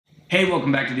Hey,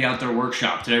 welcome back to the Outdoor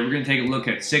Workshop. Today we're going to take a look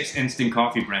at 6 instant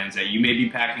coffee brands that you may be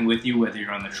packing with you whether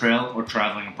you're on the trail or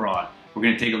traveling abroad. We're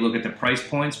going to take a look at the price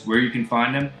points, where you can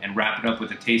find them, and wrap it up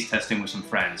with a taste testing with some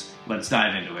friends. Let's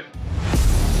dive into it.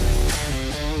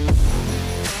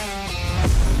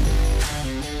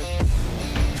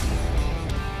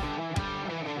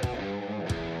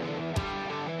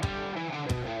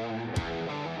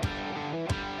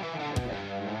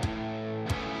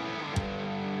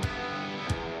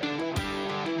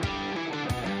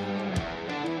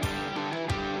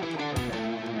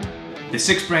 The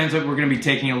 6 brands that we're going to be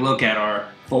taking a look at are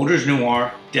Folgers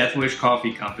Noir, Death Wish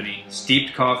Coffee Company,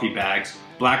 Steeped Coffee Bags,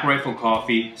 Black Rifle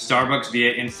Coffee, Starbucks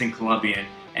Via Instant Colombian,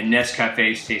 and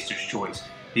Nescafe's Taster's Choice.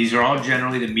 These are all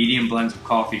generally the medium blends of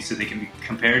coffee, so they can be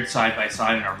compared side by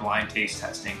side in our blind taste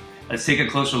testing. Let's take a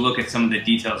closer look at some of the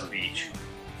details of each.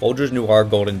 Folgers Noir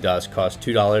Golden Dust costs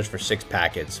 $2 for 6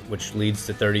 packets, which leads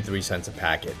to 33 cents a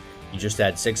packet. You just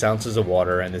add 6 ounces of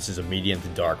water, and this is a medium to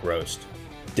dark roast.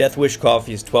 Death Wish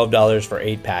Coffee is $12 for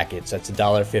 8 packets, that's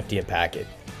 $1.50 a packet.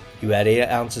 You add 8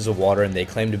 ounces of water and they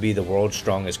claim to be the world's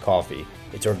strongest coffee.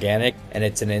 It's organic and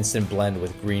it's an instant blend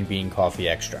with green bean coffee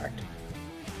extract.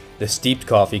 The Steeped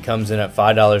Coffee comes in at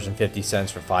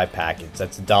 $5.50 for 5 packets,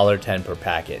 that's $1.10 per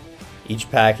packet. Each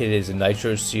packet is a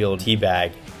nitro sealed tea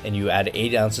bag and you add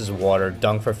 8 ounces of water,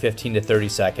 dunk for 15 to 30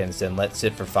 seconds, then let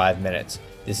sit for 5 minutes.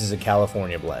 This is a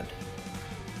California blend.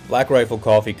 Black Rifle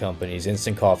Coffee Company's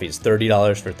instant coffee is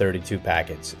 $30 for 32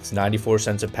 packets. It's 94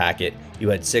 cents a packet.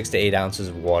 You add 6 to 8 ounces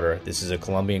of water. This is a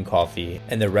Colombian coffee,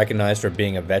 and they're recognized for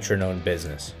being a veteran-owned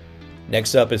business.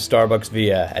 Next up is Starbucks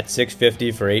Via at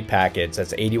 $6.50 for 8 packets.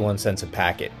 That's 81 cents a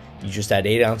packet. You just add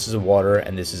 8 ounces of water,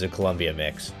 and this is a Colombia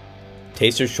mix.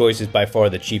 Taster's Choice is by far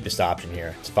the cheapest option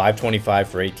here. It's $5.25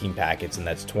 for 18 packets, and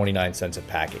that's 29 cents a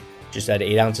packet. Just add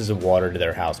 8 ounces of water to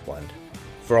their house blend.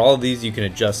 For all of these, you can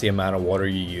adjust the amount of water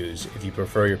you use if you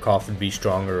prefer your coffee to be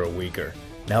stronger or weaker.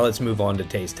 Now let's move on to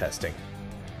taste testing.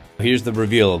 Here's the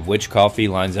reveal of which coffee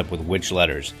lines up with which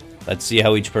letters. Let's see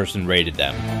how each person rated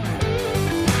them.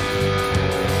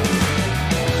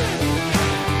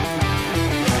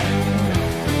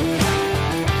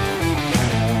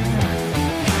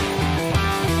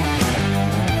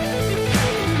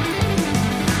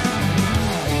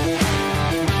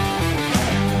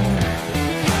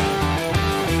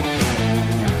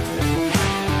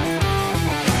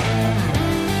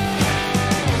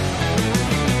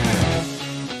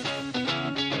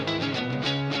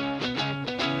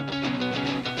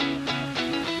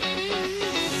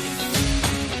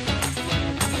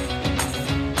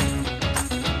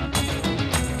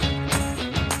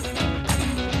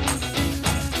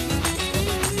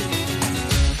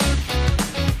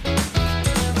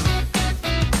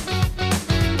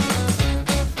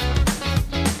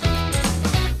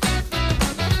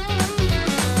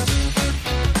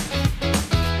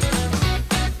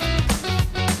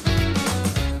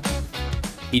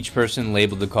 Each person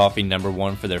labeled the coffee number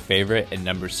 1 for their favorite and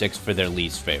number 6 for their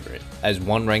least favorite. As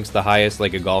one ranks the highest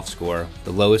like a golf score,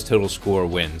 the lowest total score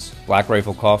wins. Black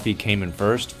Rifle Coffee came in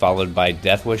first, followed by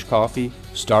Death Wish Coffee.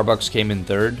 Starbucks came in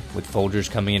third, with Folgers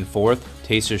coming in fourth,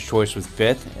 Taster's Choice was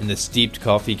fifth, and the Steeped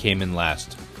Coffee came in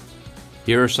last.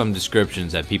 Here are some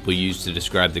descriptions that people used to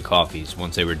describe the coffees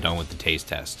once they were done with the taste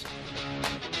test.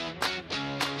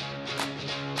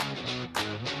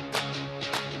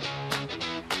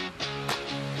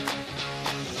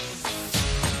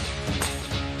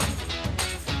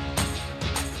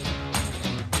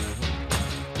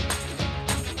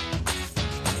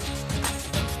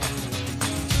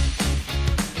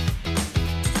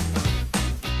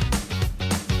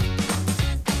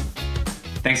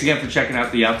 Thanks again for checking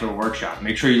out the Outdoor Workshop.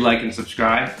 Make sure you like and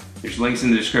subscribe. There's links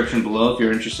in the description below if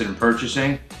you're interested in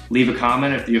purchasing. Leave a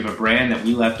comment if you have a brand that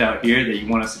we left out here that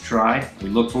you want us to try. We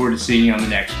look forward to seeing you on the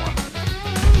next one.